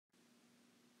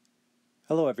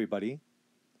Hello everybody.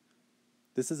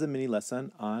 This is a mini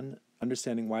lesson on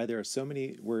understanding why there are so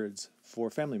many words for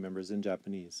family members in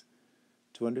Japanese.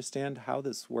 To understand how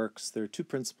this works, there are two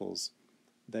principles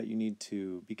that you need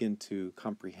to begin to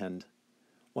comprehend.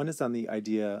 One is on the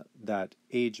idea that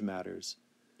age matters.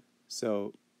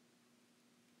 So,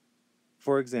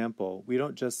 for example, we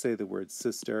don't just say the word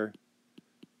sister.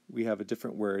 We have a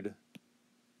different word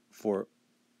for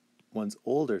one's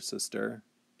older sister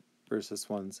versus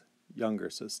one's younger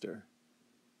sister.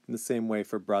 In the same way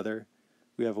for brother,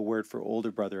 we have a word for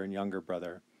older brother and younger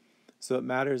brother. So it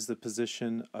matters the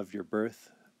position of your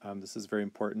birth. This is very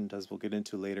important, as we'll get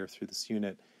into later through this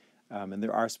unit. And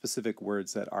there are specific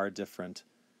words that are different.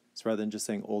 So rather than just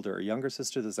saying older or younger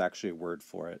sister, there's actually a word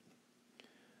for it.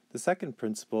 The second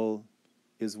principle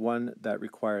is one that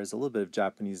requires a little bit of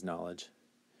Japanese knowledge.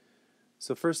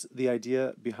 So first, the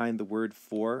idea behind the word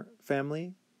for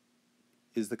family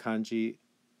is the kanji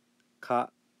ka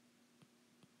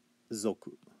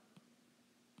zoku.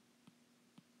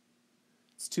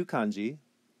 It's two kanji.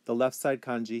 The left side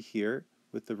kanji here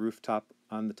with the rooftop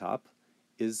on the top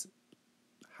is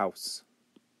house.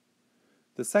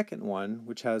 The second one,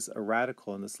 which has a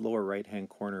radical in this lower right hand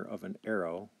corner of an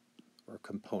arrow, or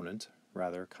component,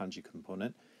 rather, kanji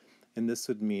component, and this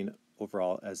would mean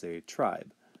overall as a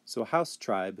tribe. So a house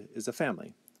tribe is a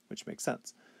family, which makes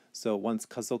sense. So one's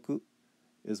kazoku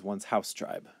is one's house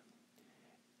tribe.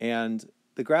 And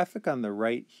the graphic on the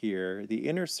right here, the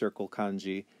inner circle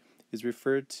kanji, is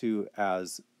referred to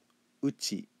as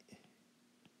uchi.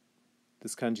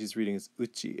 This kanji's reading is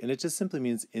uchi, and it just simply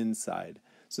means inside.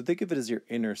 So think of it as your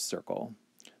inner circle.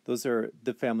 Those are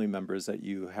the family members that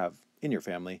you have in your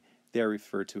family. They are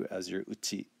referred to as your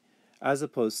uchi, as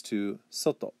opposed to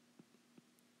soto.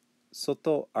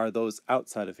 Soto are those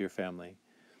outside of your family.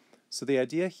 So the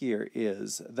idea here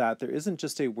is that there isn't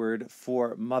just a word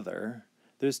for mother.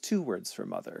 There's two words for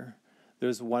mother.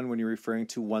 There's one when you're referring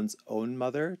to one's own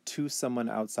mother, to someone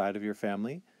outside of your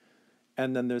family,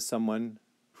 and then there's someone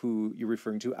who you're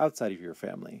referring to outside of your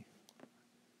family.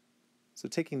 So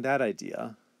taking that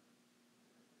idea,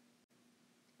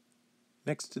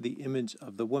 next to the image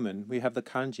of the woman, we have the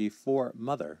kanji for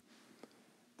mother.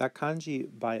 That kanji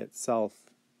by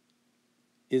itself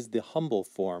is the humble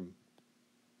form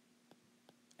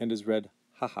and is read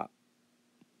haha.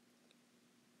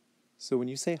 So when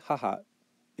you say haha,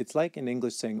 it's like in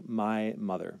English saying my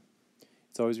mother.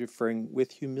 It's always referring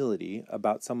with humility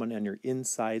about someone in your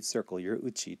inside circle, your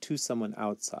uchi, to someone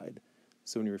outside.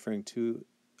 So when you're referring to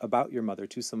about your mother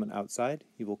to someone outside,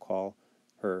 you will call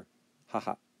her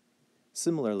haha.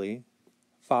 Similarly,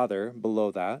 father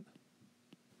below that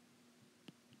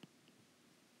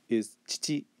is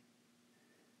chichi.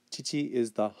 Chichi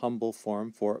is the humble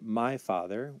form for my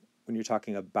father when you're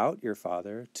talking about your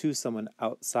father to someone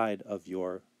outside of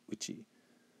your uchi.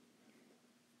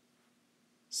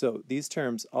 So these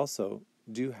terms also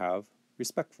do have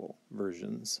respectful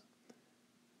versions.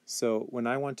 So when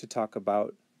I want to talk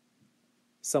about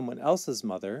someone else's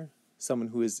mother, someone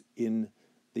who is in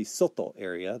the soto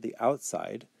area, the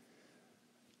outside,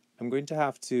 I'm going to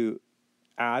have to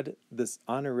add this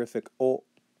honorific o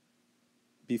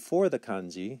before the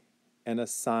kanji and a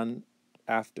san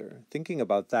after. Thinking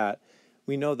about that,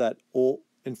 we know that o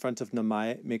in front of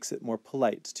namae makes it more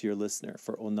polite to your listener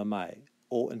for o namae.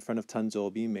 O in front of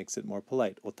tanjobi makes it more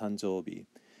polite, o tanjobi.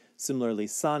 Similarly,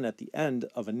 san at the end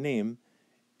of a name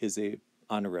is a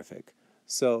honorific.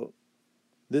 So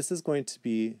this is going to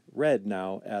be read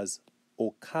now as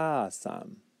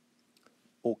oka-san.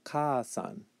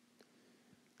 Oka-san.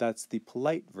 That's the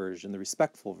polite version, the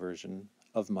respectful version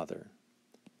of mother.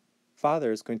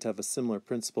 Father is going to have a similar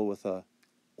principle with a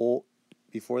o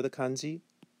before the kanji,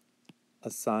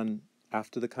 a san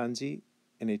after the kanji,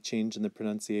 and a change in the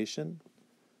pronunciation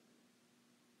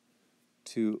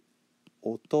to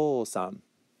oto-san.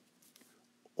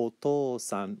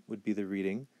 Oto-san would be the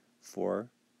reading for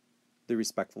the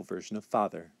respectful version of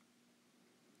father.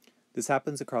 This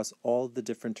happens across all the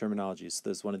different terminologies. So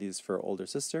there's one of these for older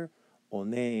sister,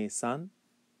 one-san,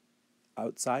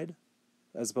 outside,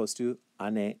 as opposed to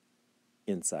ane,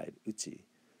 inside, uchi.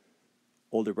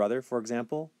 Older brother, for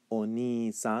example,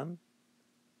 oni-san,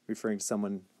 referring to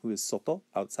someone who is soto,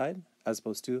 outside, as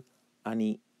opposed to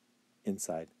ani,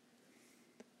 inside.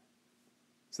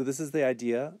 So this is the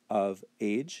idea of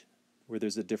age, where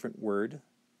there's a different word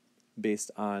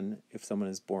based on if someone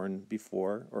is born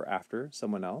before or after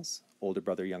someone else, older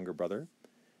brother, younger brother.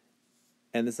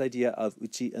 And this idea of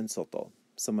uchi and soto,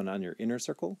 someone on your inner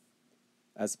circle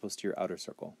as opposed to your outer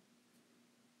circle.